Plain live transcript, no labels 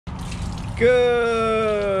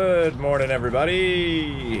Good morning,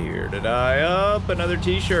 everybody. Here to dye up another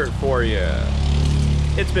t-shirt for you.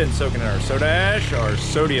 It's been soaking in our soda ash, our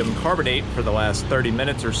sodium carbonate, for the last 30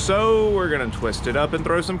 minutes or so. We're gonna twist it up and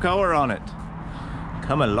throw some color on it.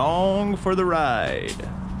 Come along for the ride.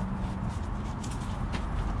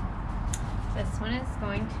 This one is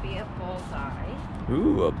going to be a bullseye.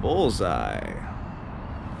 Ooh, a bullseye.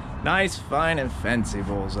 Nice, fine, and fancy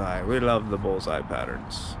bullseye. We love the bullseye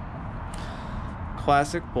patterns.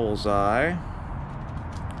 Classic bullseye.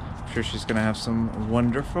 I'm sure she's gonna have some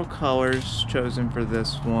wonderful colors chosen for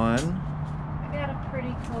this one. I got a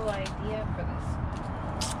pretty cool idea for this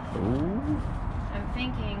one. Ooh. I'm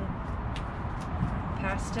thinking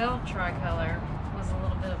pastel tricolor was a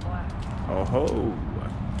little bit of black. Oh ho.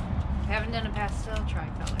 I haven't done a pastel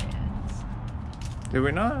tricolor yet. Did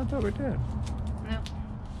we not? I thought we did. No.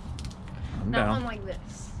 I'm Not down. one like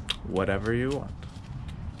this. Whatever you want.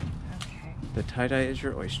 Okay. The tie-dye is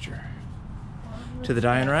your oyster. To the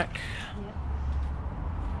dyeing rack. Yep.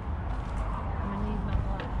 I'm gonna need my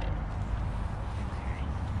black.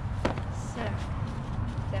 Okay. So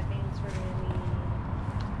that means we're gonna need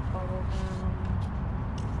bubble gum.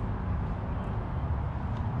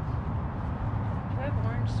 Do I have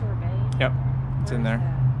orange sorbet? Yep, it's in Where's there.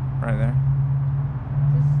 that? Right there.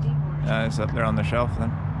 This is deep orange. It's up there on the shelf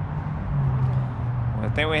then. I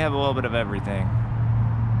think we have a little bit of everything.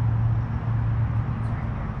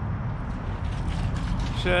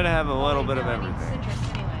 Should have a little bit of I everything. need citrus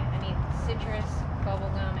anyway. I need citrus,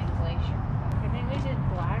 bubblegum, and glacier. I think we did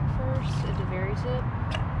black first at the very tip. I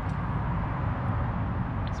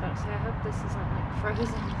was about to say, I hope this isn't like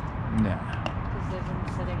frozen No. because they've been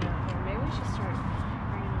sitting out here. Maybe we should start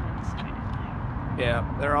bringing them inside at night. Yeah,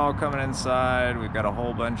 they're all coming inside. We've got a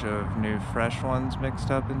whole bunch of new fresh ones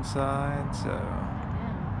mixed up inside, so.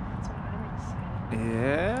 Yeah, that's what I'm excited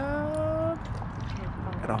Yeah. about.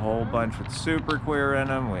 Got a whole bunch with super queer in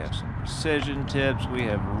them. We have some precision tips. We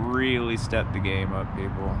have really stepped the game up,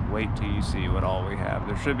 people. Wait till you see what all we have.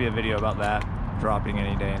 There should be a video about that dropping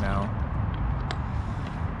any day now.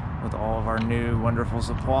 With all of our new wonderful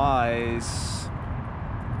supplies.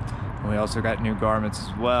 And we also got new garments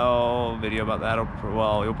as well. Video about that.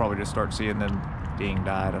 Well, you'll probably just start seeing them being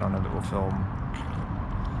dyed. I don't know that we'll film.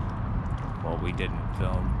 Well, we didn't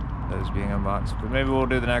film those being unboxed, but maybe we'll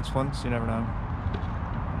do the next ones. You never know.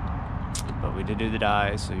 But we did do the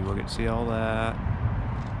dye, so you will get to see all that.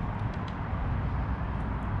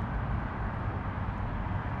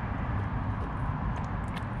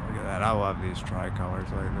 Look at that. I love these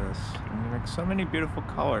tricolors like this. And you make so many beautiful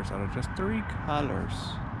colors out of just 3 colors.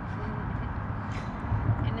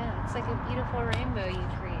 I know, it's like a beautiful rainbow you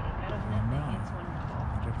create out of nothing. know. It's wonderful.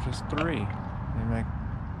 Out of just 3. You make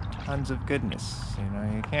tons of goodness. You know,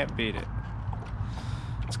 you can't beat it.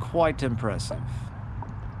 It's quite impressive.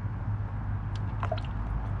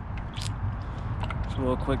 So a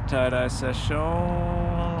little quick tie-dye session.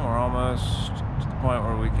 We're almost to the point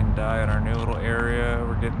where we can dye in our new little area.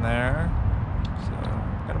 We're getting there. So,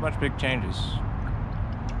 got a bunch of big changes.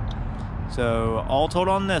 So, all told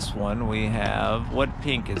on this one, we have, what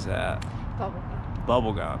pink is that? Bubblegum.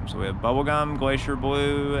 Bubblegum. So we have bubblegum, glacier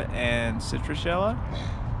blue, and citrus yellow.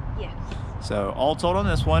 Yes. So all told on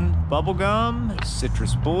this one, bubblegum,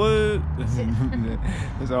 citrus blue.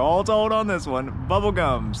 So all told on this one,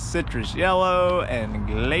 bubblegum, citrus yellow, and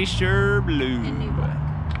glacier blue. And new black.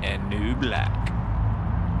 And new black.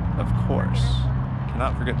 Of course.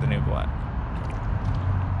 Cannot forget the new black.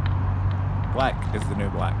 Black is the new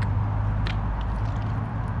black.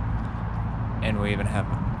 And we even have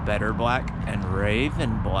better black and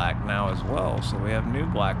raven black now as well. So we have new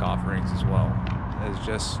black offerings as well. It's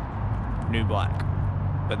just new black.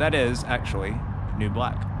 But that is actually new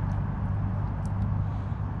black.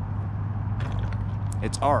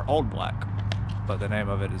 It's our old black, but the name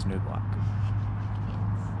of it is new black.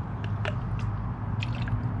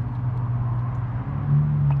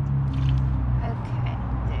 Okay,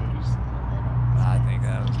 there's a little. I think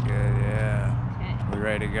that was good, yeah. Okay. We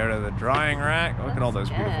ready to go to the drying rack? Look at all those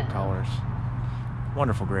Let's beautiful go. colors.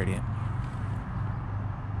 Wonderful gradient.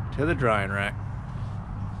 To the drying rack.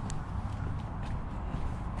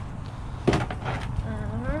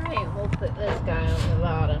 Alright, we'll put this guy on the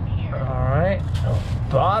bottom here. Alright,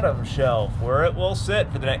 bottom shelf, where it will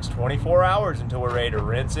sit for the next 24 hours until we're ready to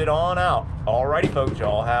rinse it on out. Alrighty folks,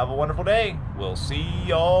 y'all have a wonderful day. We'll see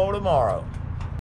y'all tomorrow.